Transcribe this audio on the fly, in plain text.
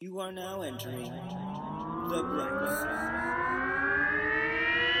are now entering the bright side.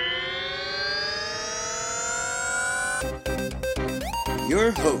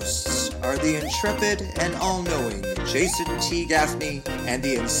 Your hosts are the intrepid and all-knowing Jason T. Gaffney and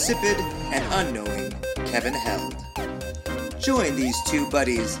the insipid and unknowing Kevin Held. Join these two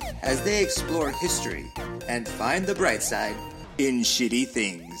buddies as they explore history and find the bright side in shitty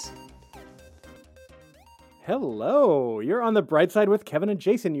things. Hello, you're on The Bright Side with Kevin and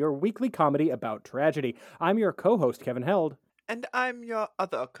Jason, your weekly comedy about tragedy. I'm your co-host, Kevin Held. And I'm your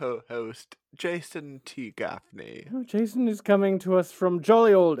other co-host, Jason T. Gaffney. Oh, Jason is coming to us from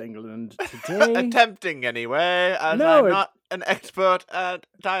jolly old England today. Attempting anyway, as No, I'm not an expert at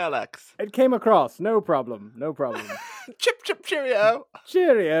dialects. It came across, no problem. Chip, chip, cheerio.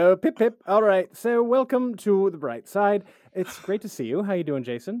 Cheerio, pip, pip. All right, so welcome to The Bright Side. It's great to see you. How you doing,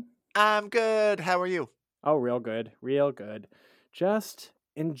 Jason? I'm good. How are you? Oh, real good. Just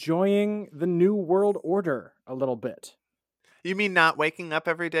enjoying the new world order a little bit. You mean not waking up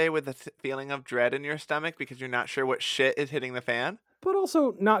every day with a feeling of dread in your stomach because you're not sure what shit is hitting the fan? But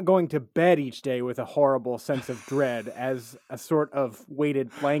also not going to bed each day with a horrible sense of dread as a sort of weighted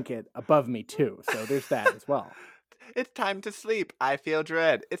blanket above me, too. So there's that as well. It's time to sleep. I feel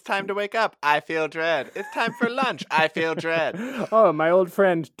dread. It's time to wake up. I feel dread. It's time for lunch. I feel dread. Oh, my old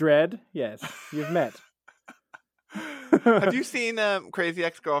friend Dread. Yes, you've met. Have you seen Crazy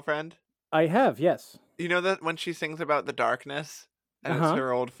Ex-Girlfriend? I have, yes. You know that when she sings about the darkness and it's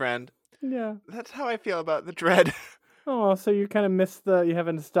her old friend? Yeah. That's how I feel about the dread. Oh, so you kind of you have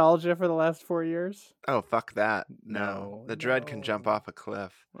a nostalgia for the last 4 years? Oh, fuck that. No. The dread can jump off a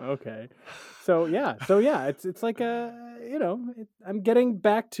cliff. Okay. So yeah, it's like I'm getting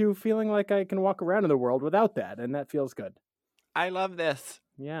back to feeling like I can walk around in the world without that, and that feels good. I love this.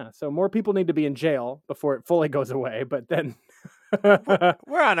 Yeah, so more people need to be in jail before it fully goes away, but then...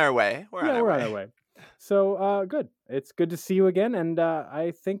 we're on our way. We're on our way. So, good. It's good to see you again, and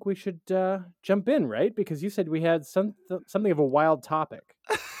I think we should jump in, right? Because you said we had something of a wild topic.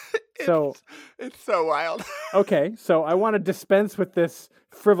 It's so wild. Okay, so I want to dispense with this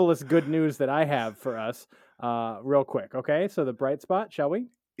frivolous good news that I have for us real quick, okay? So the bright spot, shall we?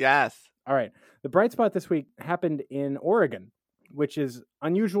 Yes. All right. The bright spot this week happened in Oregon, which is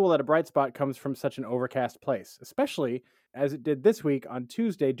unusual that a bright spot comes from such an overcast place, especially as it did this week on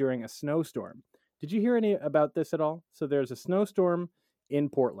Tuesday during a snowstorm. Did you hear any about this at all? So there's a snowstorm in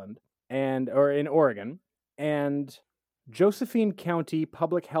Portland or in Oregon, and Josephine County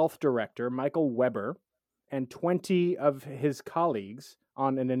Public Health Director Michael Weber and 20 of his colleagues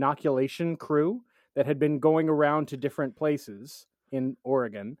on an inoculation crew that had been going around to different places in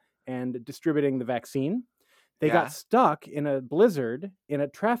Oregon and distributing the vaccine. They got stuck in a blizzard in a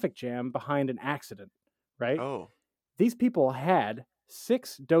traffic jam behind an accident, right? Oh. These people had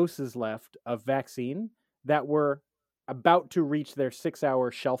 6 doses left of vaccine that were about to reach their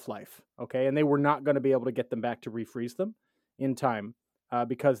 6-hour shelf life, okay? And they were not going to be able to get them back to refreeze them in time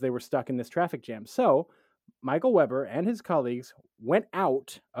because they were stuck in this traffic jam. So Michael Weber and his colleagues went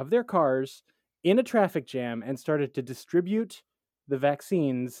out of their cars in a traffic jam and started to distribute the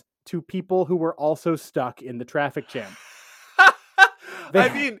vaccines to people who were also stuck in the traffic jam. I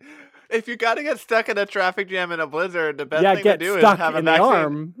mean, if you got to get stuck in a traffic jam in a blizzard, the best thing to do is have a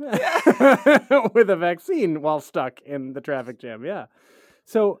vaccine. The arm with a vaccine while stuck in the traffic jam. Yeah.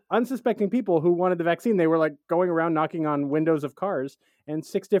 So unsuspecting people who wanted the vaccine, they were like going around knocking on windows of cars, and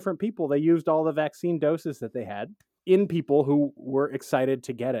 6 different people, they used all the vaccine doses that they had in people who were excited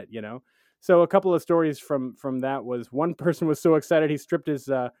to get it, you know? So a couple of stories from that was one person was so excited he stripped his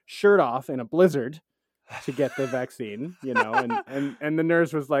shirt off in a blizzard to get the vaccine, you know, and the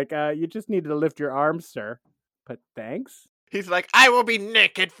nurse was like, you just need to lift your arms, sir. But thanks. He's like, I will be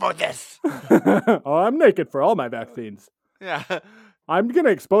naked for this. Oh, I'm naked for all my vaccines. Yeah. I'm going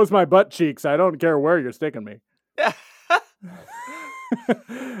to expose my butt cheeks. I don't care where you're sticking me. Yeah.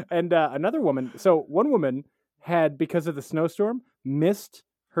 And another woman, so one woman had, because of the snowstorm, missed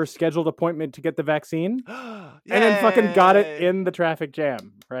her scheduled appointment to get the vaccine and then fucking got it in the traffic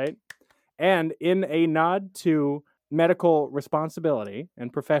jam, right? And in a nod to medical responsibility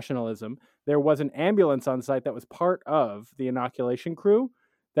and professionalism, there was an ambulance on site that was part of the inoculation crew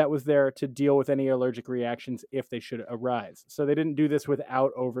that was there to deal with any allergic reactions if they should arise. So they didn't do this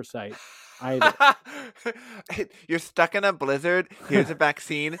without oversight either. You're stuck in a blizzard. Here's a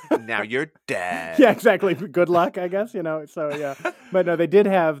vaccine. Now you're dead. Yeah, exactly. Good luck, I guess, you know. So yeah. But no, they did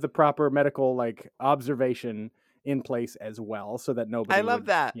have the proper medical observation in place as well so that nobody I love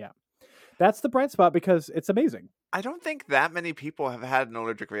that. Yeah. That's the bright spot because it's amazing. I don't think that many people have had an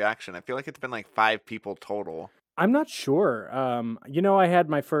allergic reaction. I feel like it's been 5 people total. I'm not sure. I had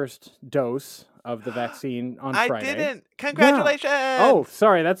my first dose of the vaccine on Friday. I didn't. Congratulations! Yeah. Oh,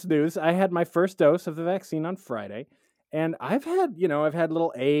 sorry, that's news. I had my first dose of the vaccine on Friday, and I've had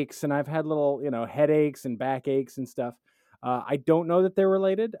little aches, and I've had little, headaches and backaches and stuff. I don't know that they're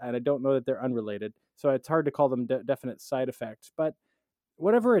related, and I don't know that they're unrelated, so it's hard to call them definite side effects. But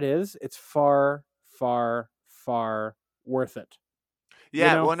whatever it is, it's far, far, far worth it.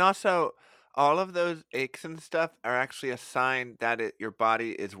 Yeah, well, and also all of those aches and stuff are actually a sign that your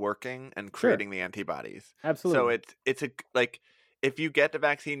body is working and creating the antibodies. Absolutely. So it's like if you get the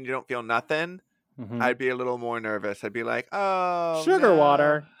vaccine and you don't feel nothing, I'd be a little more nervous. I'd be like, "Oh, sugar no."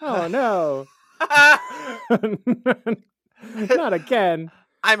 water. Oh no. Not again.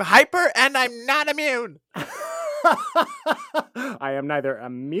 I'm hyper and I'm not immune. I am neither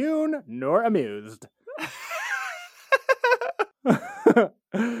immune nor amused.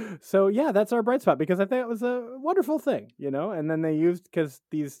 So yeah, that's our bright spot, because I think it was a wonderful thing, and then they used, because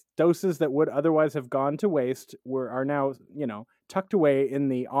these doses that would otherwise have gone to waste are now, tucked away in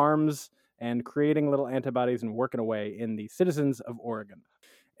the arms and creating little antibodies and working away in the citizens of Oregon.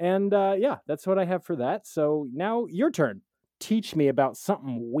 And yeah, that's what I have for that. So now your turn. Teach me about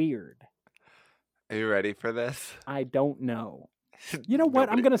something weird. Are you ready for this? I don't know. You know what?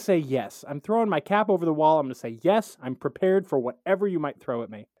 I'm going to say yes. I'm throwing my cap over the wall. I'm going to say yes. I'm prepared for whatever you might throw at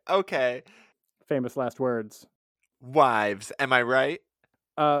me. Okay. Famous last words. Wives. Am I right?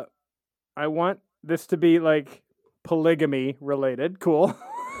 I want this to be like polygamy related. Cool.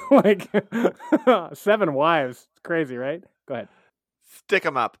 Like 7 wives. It's crazy, right? Go ahead. Stick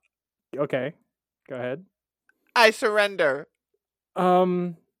 'em up. Okay. Go ahead. I surrender.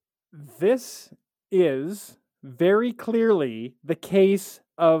 This is very clearly the case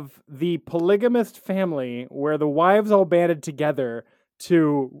of the polygamist family where the wives all banded together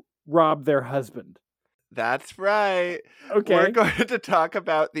to rob their husband. That's right. Okay. We're going to talk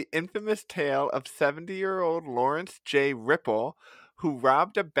about the infamous tale of 70-year-old Lawrence J. Ripple, who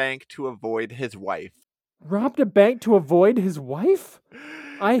robbed a bank to avoid his wife. Robbed a bank to avoid his wife?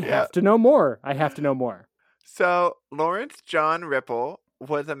 I have to know more. So, Lawrence John Ripple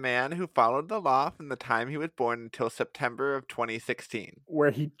was a man who followed the law from the time he was born until September of 2016.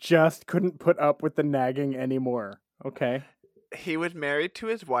 Where he just couldn't put up with the nagging anymore. Okay. He was married to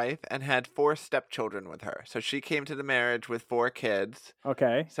his wife and had 4 stepchildren with her. So she came to the marriage with 4 kids.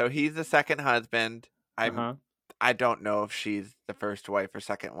 Okay. So he's the second husband. I don't know if she's the first wife or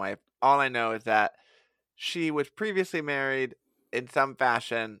second wife. All I know is that she was previously married in some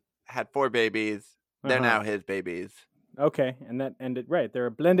fashion, had 4 babies. They're now his babies. Okay, and that ended right. They're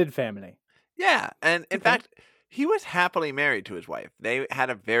a blended family. Yeah, and in fact, he was happily married to his wife. They had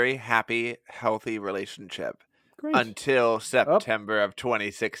a very happy, healthy relationship. Great. Until September of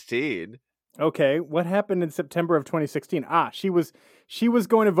 2016. Okay, what happened in September of 2016? She was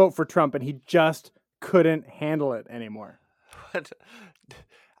going to vote for Trump, and he just couldn't handle it anymore.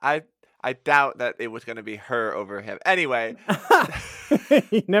 I doubt that it was going to be her over him. Anyway.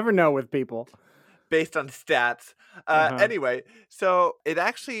 You never know with people. Based on stats. Anyway, so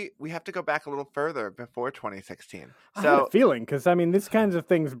we have to go back a little further before 2016. I had a feeling, because these kinds of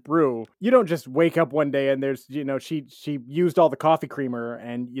things brew. You don't just wake up one day and there's, she used all the coffee creamer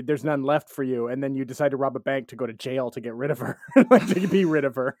and there's none left for you, and then you decide to rob a bank to go to jail to get rid of her, to be rid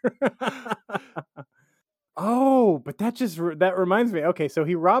of her. Oh, but that reminds me. Okay, so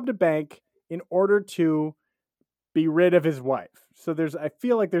he robbed a bank in order to be rid of his wife. So I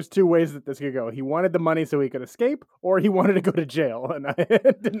feel like there's 2 ways that this could go. He wanted the money so he could escape, or he wanted to go to jail, and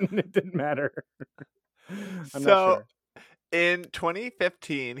it didn't matter. I'm not sure. In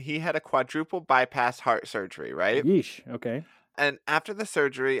 2015, he had a quadruple bypass heart surgery, right? Yeesh. Okay. And after the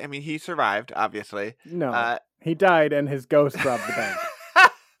surgery, he survived, obviously. No, he died, and his ghost robbed the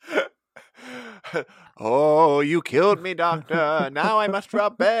bank. Oh, you killed me, doctor. Now I must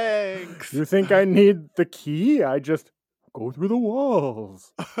rob banks. You think I need the key? I just go through the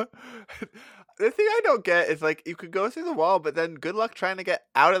walls. The thing I don't get is, you could go through the wall, but then good luck trying to get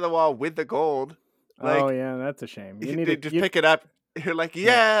out of the wall with the gold. Oh, yeah, that's a shame. You need to pick it up. You're like,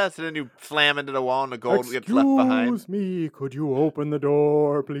 yes, and then you slam into the wall and the gold gets left behind. Excuse me, could you open the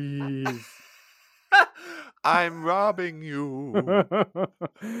door, please? I'm robbing you.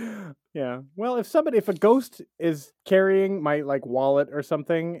 Yeah. Well, if a ghost is carrying my wallet or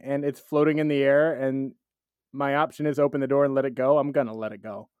something and it's floating in the air and my option is open the door and let it go, I'm gonna let it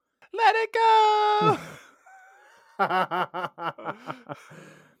go. Let it go.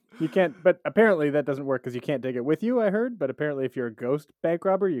 You can't, but apparently that doesn't work because you can't take it with you, I heard. But apparently if you're a ghost bank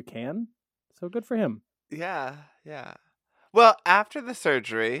robber, you can. So good for him. Yeah. Well, after the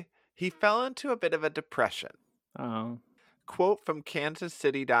surgery, he fell into a bit of a depression. Oh. Quote from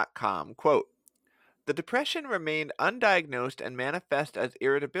kansascity.com, quote, "The depression remained undiagnosed and manifest as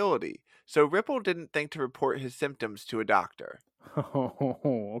irritability, so Ripple didn't think to report his symptoms to a doctor."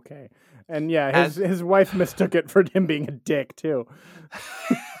 Oh, okay. And yeah, As his wife mistook it for him being a dick too.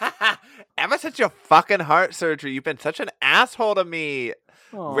 ever since your fucking heart surgery, you've been such an asshole to me,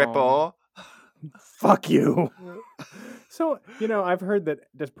 Ripple. Fuck you. So, I've heard that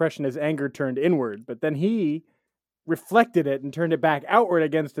depression is anger turned inward, but then he reflected it and turned it back outward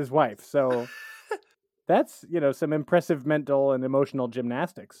against his wife. So that's, some impressive mental and emotional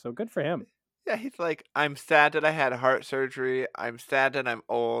gymnastics. So good for him. Yeah, he's like, I'm sad that I had heart surgery. I'm sad that I'm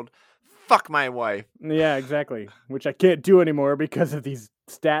old. Fuck my wife. Yeah, exactly. Which I can't do anymore because of these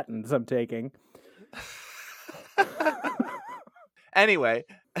statins I'm taking. Anyway,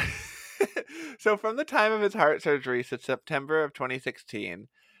 so from the time of his heart surgery to September of 2016,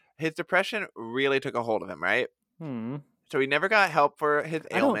 his depression really took a hold of him, right? So he never got help for his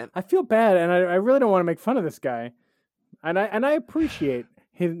ailment. I feel bad, and I really don't want to make fun of this guy. And I appreciate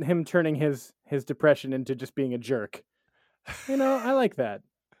him turning his depression into just being a jerk. I like that.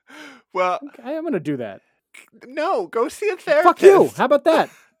 Well, I'm going to do that. No, go see a therapist. Fuck you. How about that?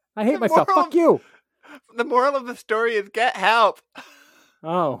 I hate myself. Fuck you. The moral of the story is get help.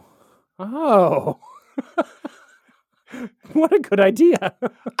 Oh. What a good idea.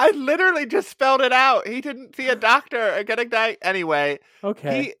 I literally just spelled it out. He didn't see a doctor or get a guy. Anyway.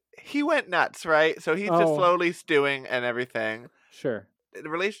 Okay. He went nuts, right? So he's just slowly stewing and everything. Sure. The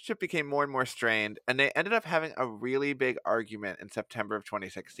relationship became more and more strained, and they ended up having a really big argument in September of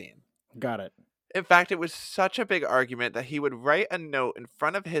 2016. Got it. In fact, it was such a big argument that he would write a note in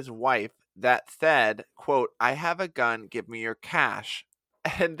front of his wife that said, quote, "I have a gun, give me your cash."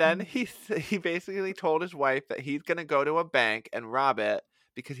 And then he basically told his wife that he's going to go to a bank and rob it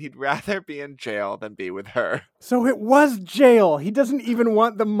because he'd rather be in jail than be with her. So it was jail. He doesn't even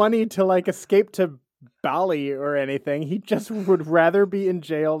want the money to escape to Bali or anything. He just would rather be in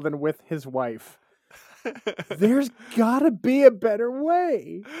jail than with his wife. There's gotta be a better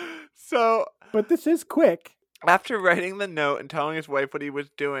way. But this is quick. After writing the note and telling his wife what he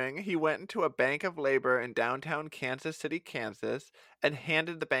was doing, he went into a bank of labor in downtown Kansas City, Kansas, and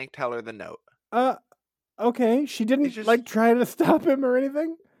handed the bank teller the note. Okay. She didn't try to stop him or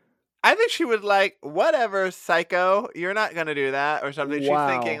anything? I think she was like, whatever, psycho, you're not going to do that or something. Wow.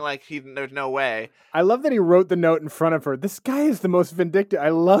 She's thinking there's no way. I love that he wrote the note in front of her. This guy is the most vindictive. I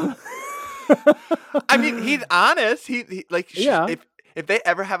love. I mean, he's honest. Yeah. If they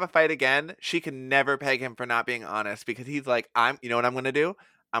ever have a fight again, she can never peg him for not being honest because he's like, you know what I'm going to do?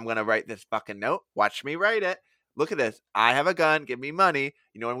 I'm going to write this fucking note. Watch me write it. Look at this. I have a gun. Give me money.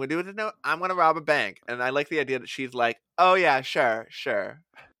 You know what I'm going to do with this note? I'm going to rob a bank. And I like the idea that she's like, oh yeah, sure. Sure.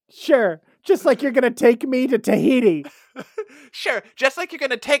 Just like you're going to take me to Tahiti. Sure. Just like you're going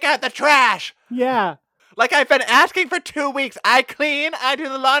to take out the trash. Yeah. Like I've been asking for 2 weeks. I clean. I do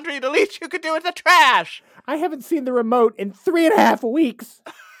the laundry. The least you could do is the trash. I haven't seen the remote in 3.5 weeks.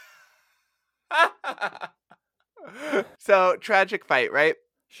 So, tragic fight, right?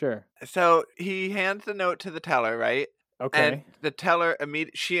 Sure. So, he hands the note to the teller, right? Okay. And the teller,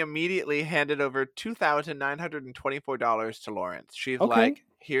 she immediately handed over $2,924 to Lawrence. She's like,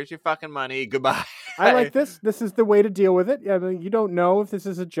 here's your fucking money. Goodbye. I like this. This is the way to deal with it. I mean, you don't know if this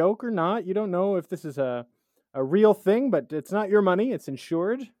is a joke or not. You don't know if this is a real thing, but it's not your money. It's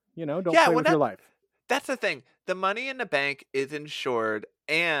insured. Don't play with your life. That's the thing. The money in the bank is insured,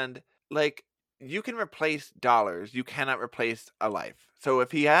 and you can replace dollars. You cannot replace a life. So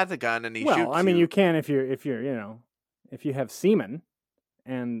if he has a gun and he shoots I mean, you can if you have semen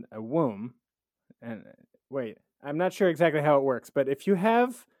and a womb. And wait, I'm not sure exactly how it works, but if you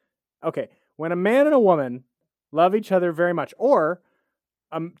have, when a man and a woman love each other very much, or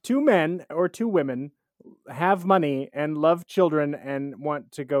 2 men or 2 women have money and love children and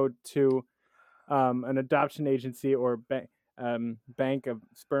want to go to an adoption agency or bank of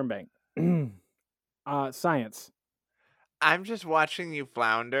sperm bank. Science. I'm just watching you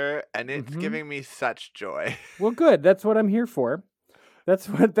flounder, and it's giving me such joy. Well, good. That's what I'm here for. That's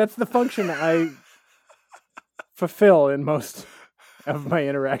the function I fulfill in most of my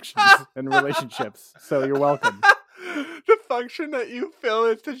interactions and relationships. So you're welcome. The function that you fill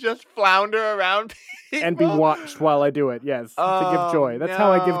is to just flounder around people. And be watched while I do it, yes. To give joy. That's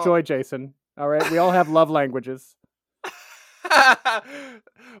how I give joy, Jason. All right? We all have love languages.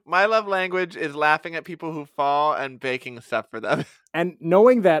 My love language is laughing at people who fall and baking stuff for them. And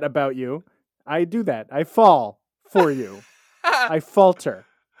knowing that about you, I do that. I fall for you. I falter.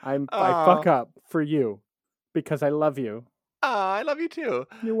 I fuck up for you because I love you. I love you too.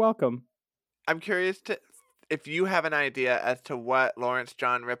 You're welcome. I'm curious if you have an idea as to what Lawrence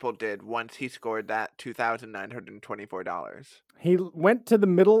John Ripple did once he scored that $2,924. He went to the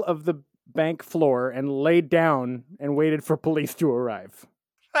middle of the bank floor and laid down and waited for police to arrive.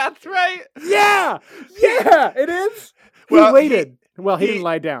 That's right. Yeah, it is. He waited. He didn't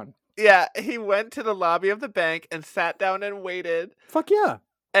lie down. Yeah, he went to the lobby of the bank and sat down and waited. Fuck yeah.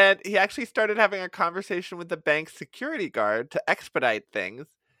 And he actually started having a conversation with the bank's security guard to expedite things.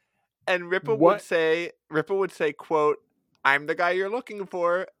 And Ripple would say, quote, "I'm the guy you're looking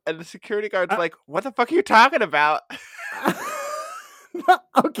for." And the security guard's like, "What the fuck are you talking about?"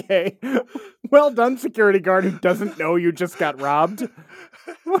 Okay. Well done, security guard who doesn't know you just got robbed. and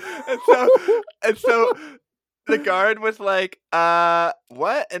so the guard was like,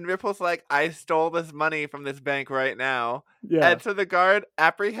 what? And Ripple's like, "I stole this money from this bank right now." Yeah. And so the guard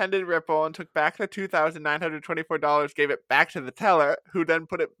apprehended Ripple and took back the $2,924, gave it back to the teller, who then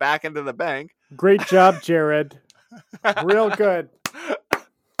put it back into the bank. Great job, Jared. Real good.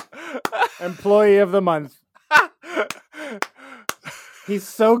 Employee of the month. He's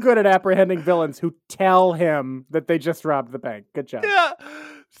so good at apprehending villains who tell him that they just robbed the bank. Good job. Yeah.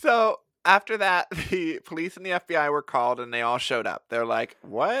 So after that, the police and the FBI were called and they all showed up. They're like,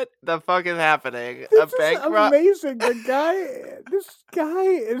 "What the fuck is happening?" This is amazing. This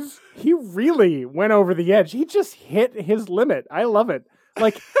guy he really went over the edge. He just hit his limit. I love it.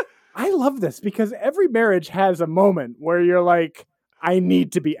 Like, I love this because every marriage has a moment where you're like, I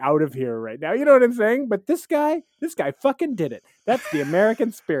need to be out of here right now. You know what I'm saying? But this guy fucking did it. That's the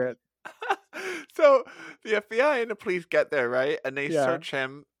American spirit. So the FBI and the police get there, right? And they search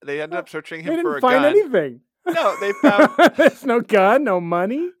him. They ended up searching him for a gun. They didn't find anything. No, they found... There's no gun, no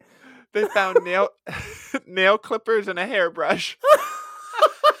money. They found nail clippers and a hairbrush.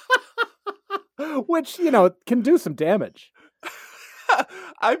 Which, can do some damage.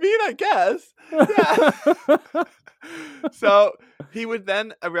 I mean, I guess. Yeah. So he was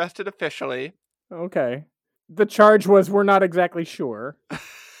then arrested officially. Okay. The charge was, we're not exactly sure.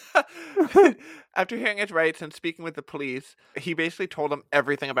 After hearing his rights and speaking with the police, he basically told them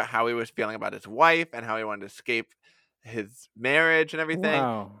everything about how he was feeling about his wife and how he wanted to escape his marriage and everything.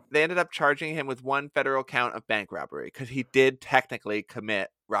 Wow. They ended up charging him with one federal count of bank robbery because he did technically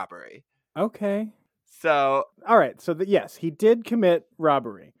commit robbery. Okay. So, all right. So yes, he did commit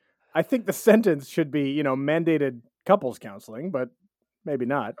robbery. I think the sentence should be, mandated couples counseling, but maybe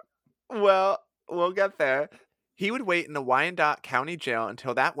not. Well, we'll get there. He would wait in the Wyandotte County Jail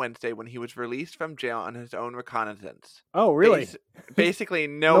until that Wednesday when he was released from jail on his own recognizance. Oh, really? Basically,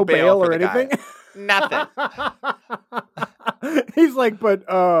 no bail or for the anything? Guy. Nothing. He's like, but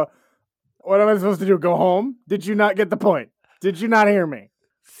what am I supposed to do? Go home? Did you not get the point? Did you not hear me?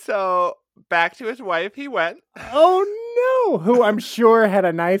 So back to his wife he went. Oh, no. Who I'm sure had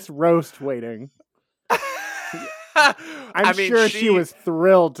a nice roast waiting. I'm sure she was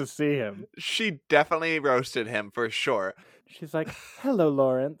thrilled to see him. She definitely roasted him for sure. She's like, "Hello,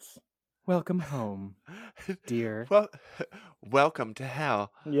 Lawrence. Welcome home, dear." Well, welcome to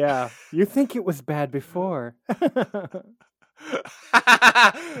hell. Yeah. You think it was bad before. That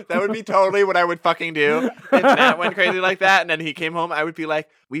would be totally what I would fucking do. If Matt went crazy like that and then he came home, I would be like,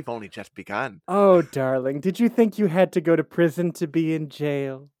 "We've only just begun." Oh, darling, did you think you had to go to prison to be in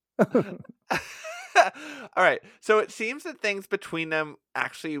jail? All right. So it seems that things between them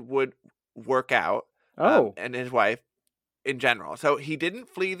actually would work out. And his wife in general. So he didn't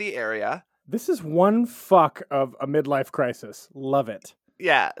flee the area. This is one fuck of a midlife crisis. Love it.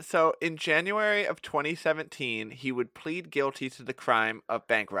 Yeah. So in January of 2017, he would plead guilty to the crime of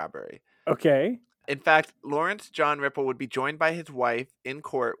bank robbery. Okay. In fact, Lawrence John Ripple would be joined by his wife in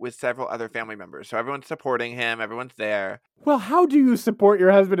court with several other family members. So everyone's supporting him. Everyone's there. Well, how do you support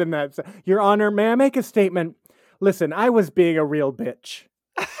your husband in that? Your Honor, may I make a statement? Listen, I was being a real bitch.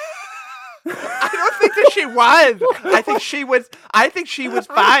 I don't think that she was. I think she was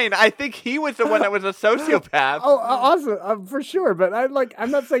fine. I think he was the one that was a sociopath. Oh, awesome. For sure. But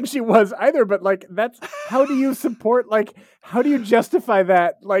I'm not saying she was either, but that's, how do you support, how do you justify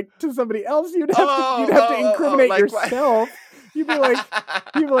that, to somebody else? You'd have to incriminate yourself. You'd be like,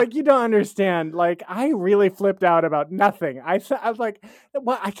 you don't understand. I really flipped out about nothing. I was like,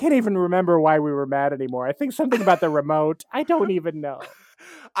 well, I can't even remember why we were mad anymore. I think something about the remote. I don't even know.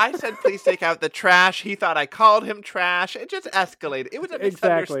 I said, "Please take out the trash." He thought I called him trash. It just escalated. It was a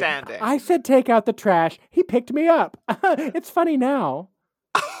misunderstanding. I said, "Take out the trash." He picked me up. It's funny now.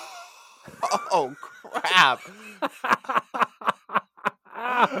 Oh, crap.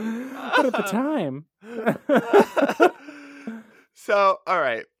 But at the time. So, all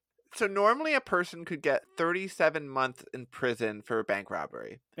right. So normally a person could get 37 months in prison for bank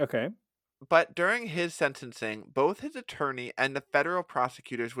robbery. Okay. But during his sentencing, both his attorney and the federal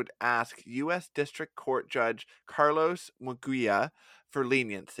prosecutors would ask U.S. District Court Judge Carlos Munguia for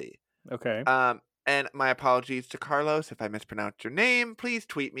leniency. Okay. And my apologies to Carlos if I mispronounced your name. Please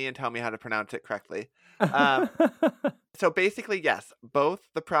tweet me and tell me how to pronounce it correctly. So basically, yes, both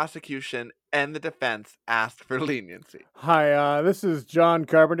the prosecution and the defense asked for leniency. Hi, this is John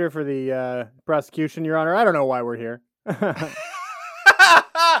Carpenter for the prosecution, Your Honor. I don't know why we're here.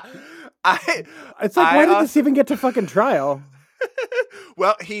 It's like, why did this even get to fucking trial?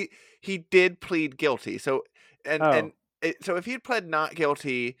 Well, he did plead guilty. So so if he had pled not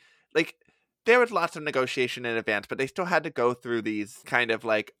guilty, like there was lots of negotiation in advance, but they still had to go through these kind of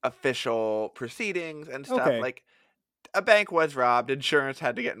like official proceedings and stuff. Okay. Like a bank was robbed, insurance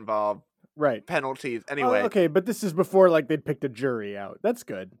had to get involved, right? Penalties. Anyway, okay, but this is before like they'd picked a jury out. That's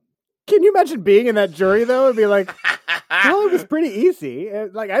good. Can you imagine being in that jury though? It'd be like, well, it was pretty easy.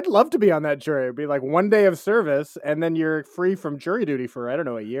 Like I'd love to be on that jury. It'd be like one day of service, and then you're free from jury duty for I don't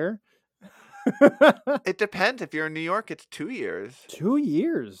know, a year. It depends. If you're in New York, it's 2 years. 2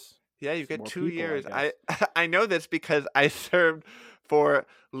 years. Yeah, you get 2 years. I know this because I served for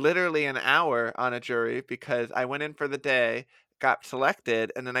literally an hour on a jury because I went in for the day, got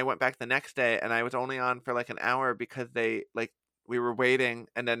selected, and then I went back the next day, and I was only on for like an hour because we were waiting,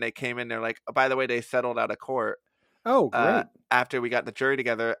 and then they came in. They're like, oh, by the way, they settled out of court. Oh, great! After we got the jury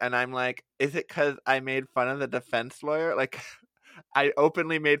together, and I'm like, is it because I made fun of the defense lawyer? Like, I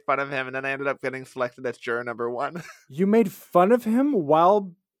openly made fun of him, and then I ended up getting selected as juror number 1. You made fun of him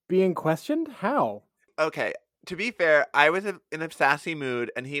while being questioned? How? Okay, to be fair, I was in a sassy mood,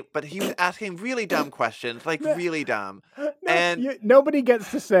 but he was asking really dumb questions, like really dumb. Nobody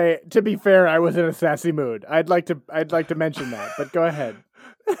gets to say. To be fair, I was in a sassy mood. I'd like to mention that, but go ahead.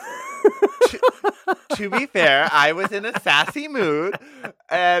 To be fair, I was in a sassy mood,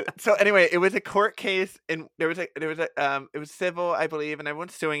 and so anyway, it was a court case, and it was civil, I believe, and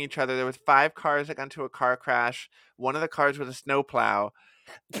everyone's suing each other. There was 5 cars that got into a car crash. One of the cars was a snowplow,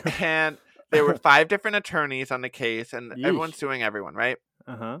 and there were 5 different attorneys on the case, and everyone's suing everyone, right?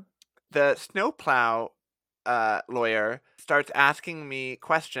 The snowplow lawyer starts asking me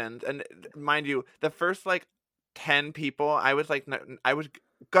questions, and mind you, the first like 10 people, I was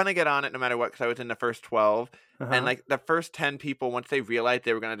gonna get on it no matter what because I was in the first 12, and like the first 10 people, once they realized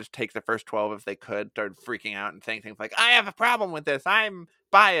they were gonna just take the first 12 if they could, started freaking out and saying things like, I have a problem with this, I'm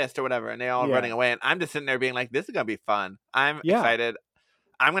biased or whatever, and they all running away, and I'm just sitting there being like, this is gonna be fun, I'm excited,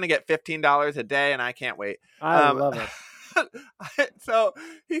 I'm gonna get $15 a day and I can't wait. I love it. So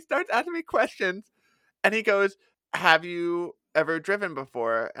he starts asking me questions, and he goes, have you ever driven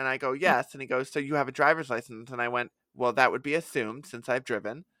before? And I go, yes. And he goes, so you have a driver's license? And I went, well, that would be assumed since I've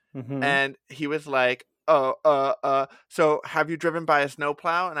driven. And he was like, so have you driven by a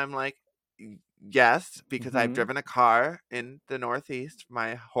snowplow? And I'm like, yes, because I've driven a car in the Northeast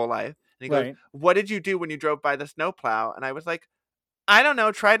my whole life. And he goes, what did you do when you drove by the snowplow? And I was like, I don't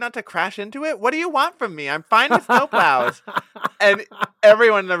know, try not to crash into it. What do you want from me? I'm fine with snowplows. And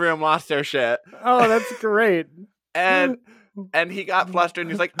everyone in the room lost their shit. Oh, that's great. And he got flustered,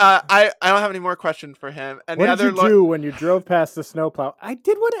 and he's like, I don't have any more questions for him. And what did you do when you drove past the snowplow? I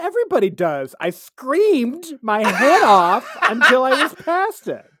did what everybody does. I screamed my head off until I was past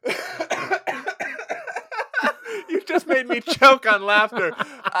it. You just made me choke on laughter.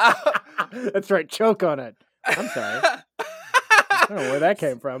 That's right, choke on it. I'm sorry. I don't know where that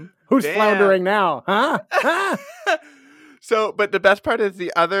came from. Who's floundering now? Huh? So, but the best part is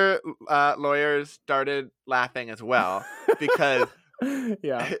the other lawyers started laughing as well because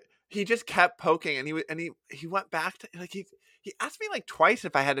he just kept poking, and he went back to like he asked me like twice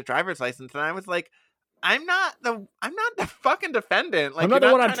if I had a driver's license, and I was like, I'm not the fucking defendant. Like, I'm not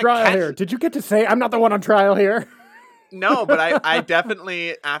the one on trial here. Did you get to say I'm not the one on trial here? No, but I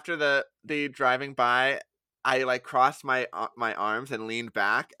definitely, after the driving by, I like crossed my arms and leaned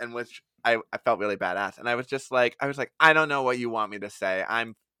back, and I felt really badass, and I was like, I don't know what you want me to say.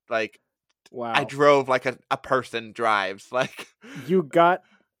 I'm like, wow. I drove like a person drives. Like, you got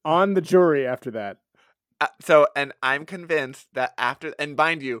on the jury after that. So, and I'm convinced that after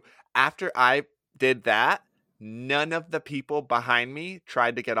I did that, none of the people behind me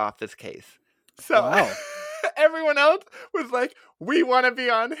tried to get off this case. So wow. Everyone else was like, we want to be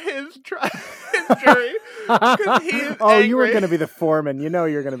on his jury. He's angry. You were going to be the foreman. You know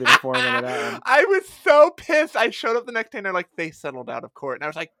you're going to be the foreman of that one. I was so pissed. I showed up the next day, and they're like, they settled out of court. And I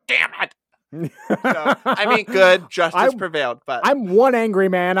was like, damn it. So, I mean, good. Justice prevailed. But I'm one angry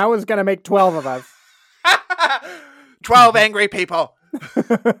man. I was going to make 12 of us. 12 angry people.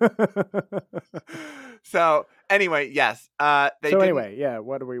 So Anyway, yes. What's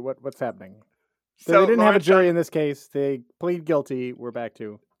happening? So they didn't have a Lawrence jury in this case. They plead guilty. We're back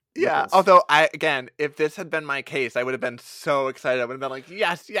to yeah. ripples. Although if this had been my case, I would have been so excited. I would have been like,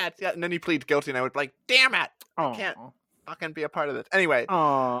 yes, yes, yes. And then he pleads guilty, and I would be like, damn it, I can't fucking be a part of this. Anyway.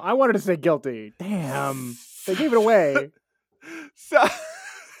 Oh, I wanted to say guilty. Damn, they gave it away.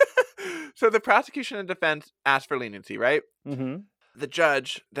 So the prosecution and defense asked for leniency, right? Mm-hmm. The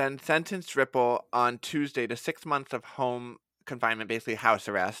judge then sentenced Ripple on Tuesday to 6 months of home confinement, basically house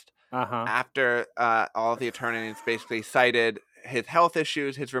arrest. After all the attorneys basically cited his health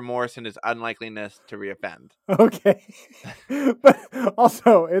issues, his remorse, and his unlikeliness to reoffend. Okay. But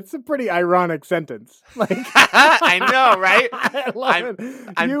also, it's a pretty ironic sentence. Like I know, right? I love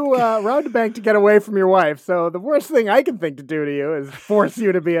it. You robbed a bank to get away from your wife, so the worst thing I can think to do to you is force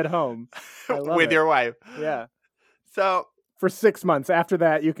you to be at home. With your wife. Yeah. So for 6 months. After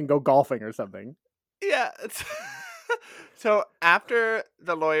that, you can go golfing or something. Yeah. So after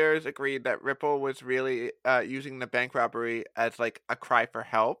the lawyers agreed that Ripple was really using the bank robbery as like a cry for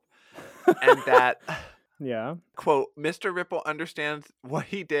help, and that, yeah, quote, Mr. Ripple understands what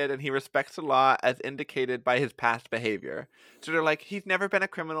he did and he respects the law as indicated by his past behavior. So they're like, he's never been a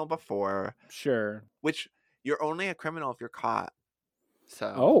criminal before. Sure. Which you're only a criminal if you're caught.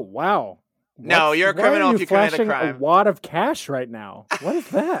 So. Oh, wow. No, you're a criminal if you commit a crime. A wad of cash right now. What is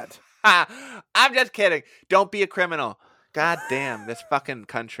that? I'm just kidding. Don't be a criminal. God damn, this fucking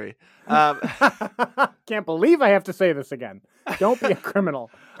country. Can't believe I have to say this again. Don't be a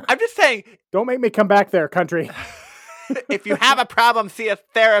criminal. I'm just saying. Don't make me come back there, country. If you have a problem, see a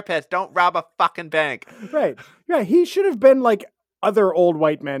therapist. Don't rob a fucking bank. Right. Yeah, he should have been like other old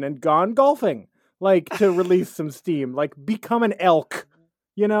white men and gone golfing. Like, to release some steam. Like, become an elk.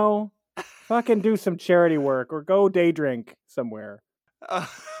 You know? Fucking do some charity work or go day drink somewhere.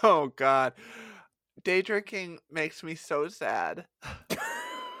 Oh, God. Day drinking makes me so sad.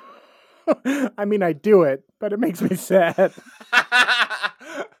 I mean, I do it, but it makes me sad. I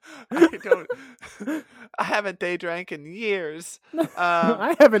haven't day drank in years.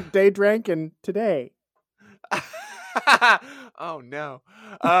 I haven't day drank in today. Oh, no.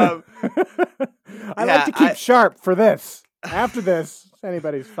 I like to keep sharp for this. After this, it's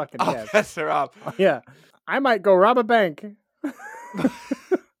anybody's fucking guess. I'll piss her off. Yeah. I might go rob a bank.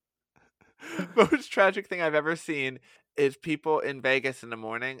 Most tragic thing I've ever seen is people in Vegas in the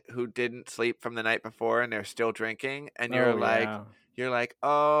morning who didn't sleep from the night before and they're still drinking, and you're like,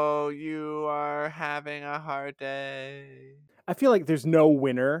 oh, you are having a hard day. I feel like there's no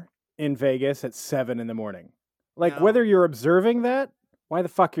winner in Vegas at 7 a.m. Like, whether you're observing that, why the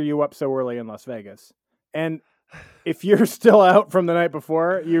fuck are you up so early in Las Vegas? And if you're still out from the night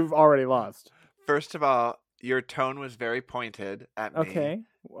before, you've already lost. First of all, your tone was very pointed at me. Okay.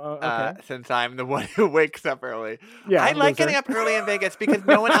 Since I'm the one who wakes up early. Yeah, I like getting up early in Vegas because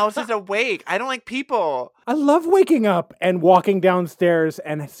no one else is awake. I don't like people. I love waking up and walking downstairs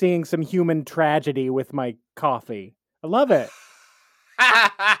and seeing some human tragedy with my coffee. I love it.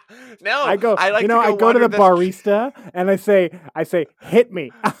 No, I go to the barista and I say, hit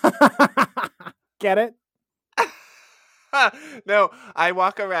me. Get it? No, I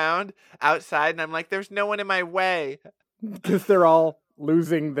walk around outside and I'm like, there's no one in my way. Because they're all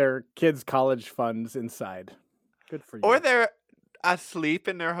losing their kids' college funds inside. Good for you. Or they're asleep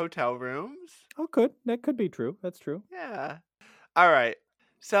in their hotel rooms. Oh, that could be true. That's true. Yeah. All right.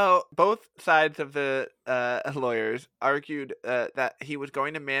 So both sides of the lawyers argued that he was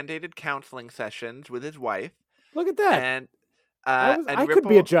going to mandated counseling sessions with his wife. Look at that. And I could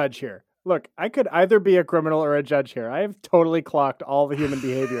be a judge here. Look, I could either be a criminal or a judge here. I have totally clocked all the human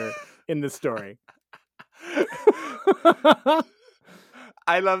behavior in this story.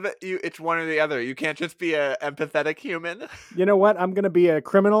 I love that it's one or the other. You can't just be an empathetic human. You know what? I'm going to be a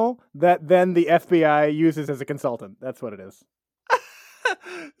criminal that then the FBI uses as a consultant. That's what it is.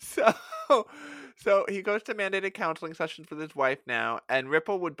 So he goes to mandated counseling sessions with his wife now, and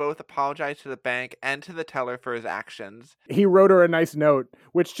Ripple would both apologize to the bank and to the teller for his actions. He wrote her a nice note,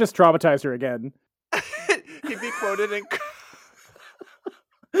 which just traumatized her again. He'd be quoted in...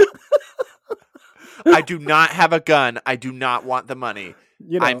 I do not have a gun. I do not want the money.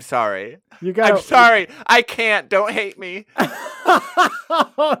 I'm sorry. I'm sorry. I can't. Don't hate me.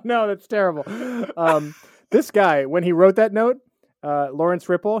 Oh, no, that's terrible. This guy, when he wrote that note, Lawrence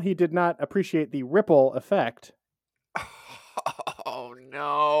Ripple, he did not appreciate the ripple effect. Oh,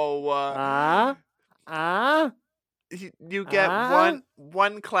 no. You get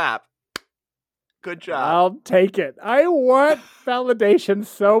one clap. Good job. I'll take it. I want validation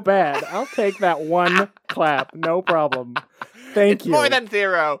so bad. I'll take that one clap. No problem. Thank you. More than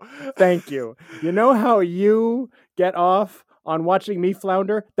 0. Thank you. You know how you get off on watching me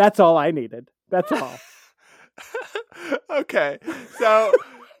flounder? That's all I needed. That's all. Okay. So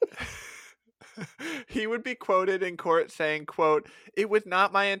he would be quoted in court saying, quote, "It was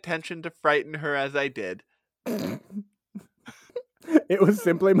not my intention to frighten her as I did." It was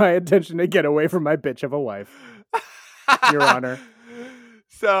simply my intention to get away from my bitch of a wife, Your Honor.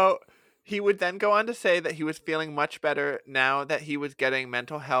 So he would then go on to say that he was feeling much better now that he was getting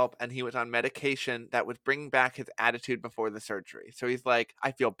mental help and he was on medication that was bringing back his attitude before the surgery. So he's like,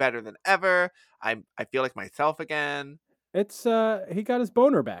 I feel better than ever. I feel like myself again. It's he got his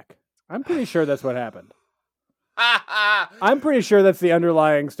boner back. I'm pretty sure that's what happened. I'm pretty sure that's the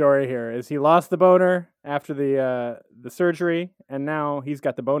underlying story here. Is he lost the boner after the surgery, and now he's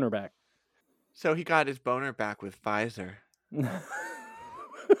got the boner back. So he got his boner back with Pfizer.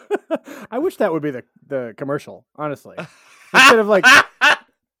 I wish that would be the commercial, honestly. Instead of like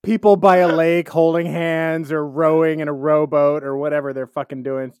people by a lake holding hands or rowing in a rowboat or whatever they're fucking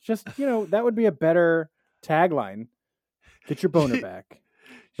doing. Just, that would be a better tagline. Get your boner back.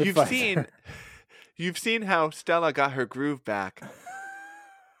 You've seen how Stella got her groove back.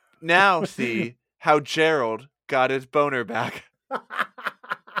 Now see how Gerald got his boner back.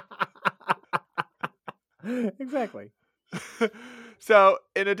 Exactly. So,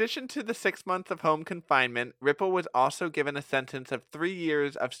 in addition to the 6 months of home confinement, Ripple was also given a sentence of 3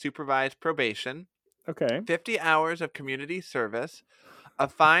 years of supervised probation, okay, 50 hours of community service, a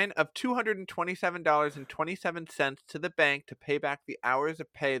fine of $227.27 to the bank to pay back the hours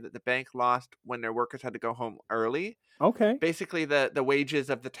of pay that the bank lost when their workers had to go home early. Okay. Basically, the wages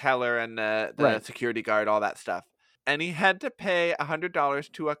of the teller and the Right. security guard, all that stuff. And he had to pay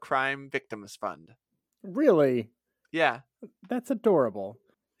 $100 to a crime victims fund. Really? Yeah. That's adorable.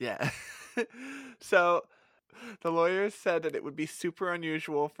 Yeah. So the lawyers said that it would be super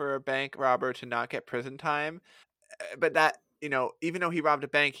unusual for a bank robber to not get prison time, but that, even though he robbed a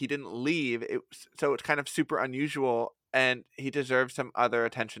bank, he didn't leave. So it's kind of super unusual, and he deserves some other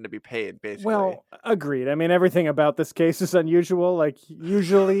attention to be paid, basically. Well, agreed. I mean, everything about this case is unusual. Like,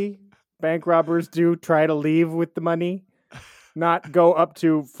 usually bank robbers do try to leave with the money. Not go up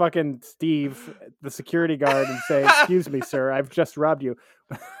to fucking Steve, the security guard, and say, "Excuse me, sir, I've just robbed you."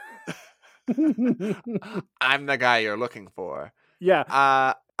 I'm the guy you're looking for.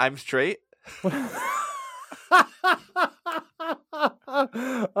 Yeah. I'm straight.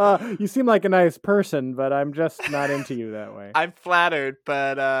 You seem like a nice person, but I'm just not into you that way. I'm flattered,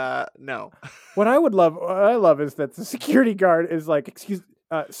 but no. What I love is that the security guard is like, "Excuse,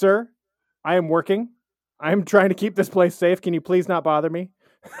 sir, I am working. I'm trying to keep this place safe. Can you please not bother me?"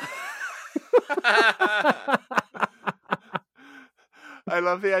 I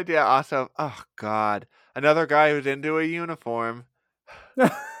love the idea also. Oh, God. Another guy who's into a uniform.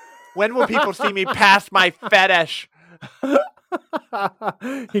 When will people see me pass my fetish?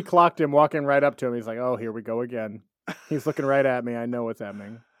 He clocked him walking right up to him. He's like, "Oh, here we go again." He's looking right at me. I know what's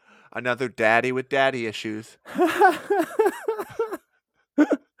happening. Another daddy with daddy issues.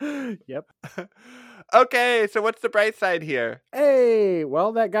 Yep. Okay, so what's the bright side here? Hey,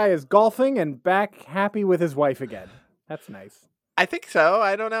 well, that guy is golfing and back happy with his wife again. That's nice. I think so.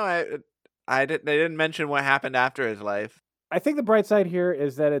 I don't know. They didn't mention what happened after his life. I think the bright side here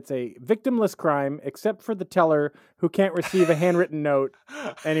is that it's a victimless crime, except for the teller who can't receive a handwritten note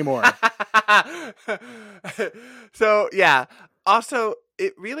anymore. So, yeah. Also,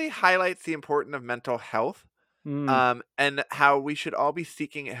 it really highlights the importance of mental health. And how we should all be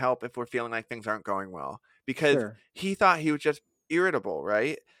seeking help if we're feeling like things aren't going well. Because he thought he was just irritable,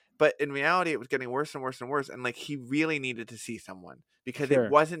 right? But in reality, it was getting worse and worse and worse. And he really needed to see someone because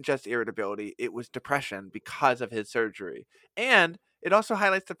it wasn't just irritability. It was depression because of his surgery. And it also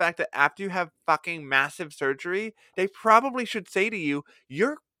highlights the fact that after you have fucking massive surgery, they probably should say to you,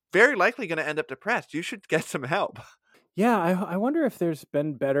 you're very likely going to end up depressed. You should get some help. Yeah, I wonder if there's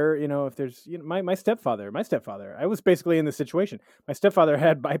been better, if there's, my stepfather, I was basically in this situation. My stepfather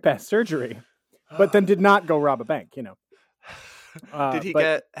had bypass surgery, but then did not go rob a bank, Did he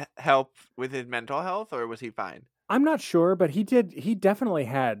get help with his mental health, or was he fine? I'm not sure, but he definitely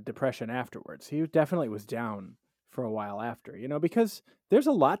had depression afterwards. He definitely was down for a while after, because there's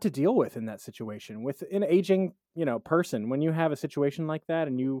a lot to deal with in that situation with an aging, person. When you have a situation like that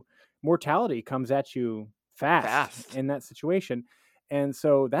and mortality comes at you fast in that situation. And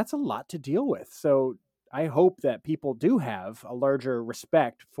so that's a lot to deal with. So I hope that people do have a larger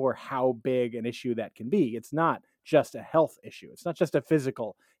respect for how big an issue that can be. It's not just a health issue. It's not just a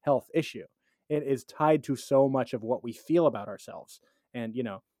physical health issue. It is tied to so much of what we feel about ourselves. And,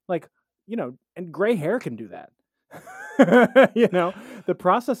 and gray hair can do that. You know, the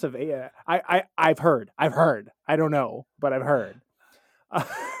process of I've heard. I don't know, but I've heard.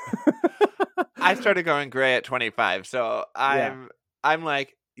 I started going gray at 25, so I'm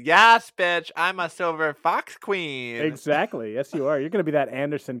like, yes, bitch, I'm a silver fox queen. Exactly. Yes, you are. You're going to be that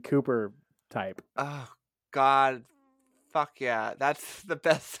Anderson Cooper type. Oh, God. Fuck yeah. That's the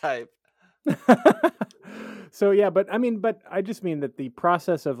best type. So, yeah, but I just mean that the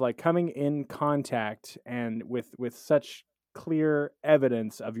process of like coming in contact and with such clear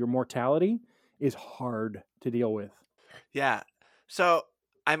evidence of your mortality is hard to deal with. Yeah. So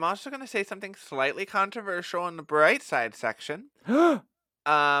I'm also going to say something slightly controversial in the bright side section.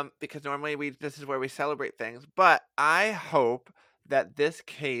 Because normally this is where we celebrate things, but I hope that this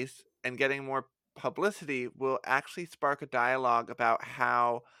case and getting more publicity will actually spark a dialogue about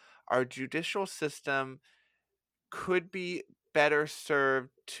how our judicial system could be better served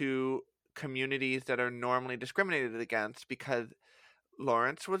to communities that are normally discriminated against, because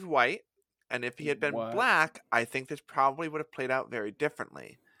Lawrence was white, and if he had been black, I think this probably would have played out very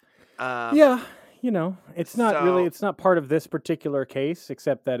differently. Yeah, you know, it's not part of this particular case,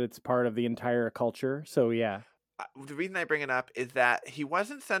 except that it's part of the entire culture. So, yeah. The reason I bring it up is that he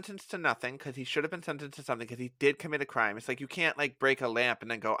wasn't sentenced to nothing, because he should have been sentenced to something, because he did commit a crime. It's like you can't like break a lamp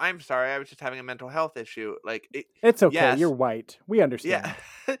and then go, I'm sorry, I was just having a mental health issue. Like it's okay. Yes, you're white. We understand.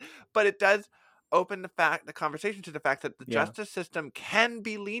 Yeah, but it does open the conversation to the fact that the justice system can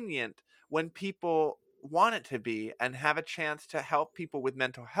be lenient when people want it to be, and have a chance to help people with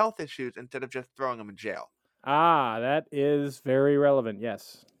mental health issues instead of just throwing them in jail. That is very relevant.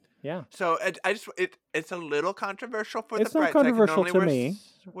 Yes. Yeah. So it's a little controversial for it's the bright side. It's not controversial to me.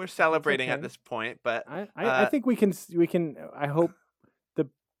 We're celebrating at this point, but I think we can. I hope the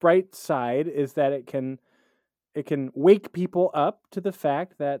bright side is that it can wake people up to the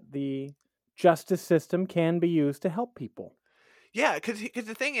fact that the justice system can be used to help people. Yeah, because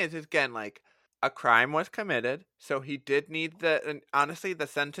the thing is again, like, a crime was committed, so he did need and honestly, the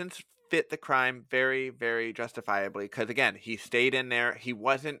sentence fit the crime very, very justifiably, because again, he stayed in there. It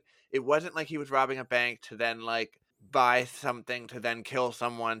wasn't like he was robbing a bank to then like buy something to then kill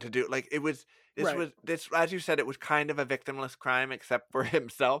someone to do, like, this, as you said, it was kind of a victimless crime except for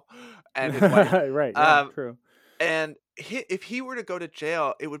himself and his wife. Right. Yeah, true. And if he were to go to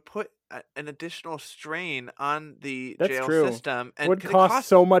jail, it would put an additional strain on the jail system, and would cost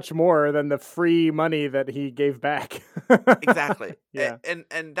so much more than the free money that he gave back. Exactly. Yeah.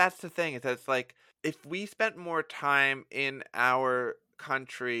 And that's the thing, is that it's like, if we spent more time in our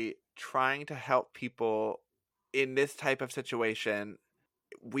country trying to help people in this type of situation,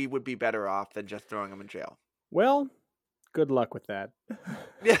 we would be better off than just throwing them in jail. Well, good luck with that.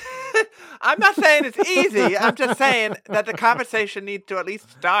 Yeah. I'm not saying it's easy. I'm just saying that the conversation needs to at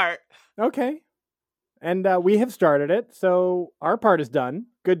least start. Okay. And we have started it, so our part is done.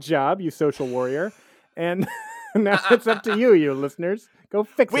 Good job, you social warrior. And now it's up to you listeners. Go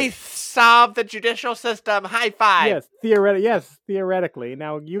fix it. We solved the judicial system. High five. Yes, theoretically.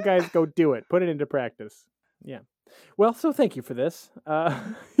 Now you guys go do it. Put it into practice. Yeah. Well, so thank you for this. That's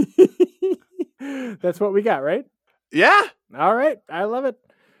what we got, right? Yeah. All right. I love it.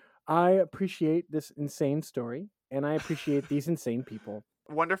 I appreciate this insane story, and I appreciate these insane people.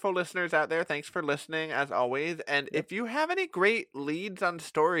 Wonderful listeners out there, thanks for listening as always. And if you have any great leads on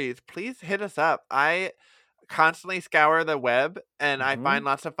stories, please hit us up. I constantly scour the web and I find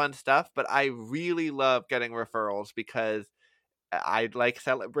lots of fun stuff, but I really love getting referrals, because I like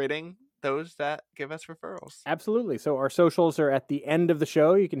celebrating those that give us referrals. Absolutely. So our socials are at the end of the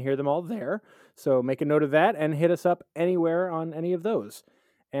show. You can hear them all there. So make a note of that and hit us up anywhere on any of those.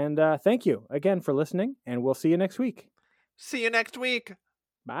 And thank you again for listening, and we'll see you next week. See you next week.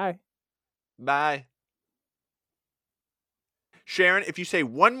 Bye. Bye. Sharon, if you say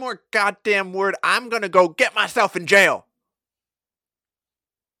one more goddamn word, I'm going to go get myself in jail.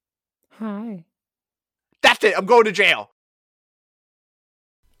 Hi. That's it. I'm going to jail.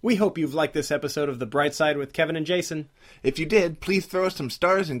 We hope you've liked this episode of The Bright Side with Kevin and Jason. If you did, please throw us some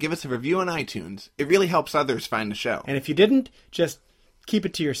stars and give us a review on iTunes. It really helps others find the show. And if you didn't, just keep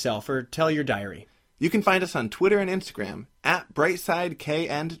it to yourself or tell your diary. You can find us on Twitter and Instagram at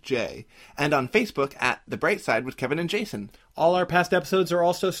BrightSideK&J, and on Facebook at The Bright Side with Kevin and Jason. All our past episodes are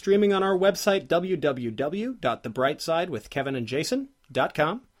also streaming on our website,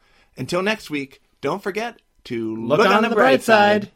 www.thebrightsidewithkevinandjason.com. Until next week, don't forget to look on the bright side.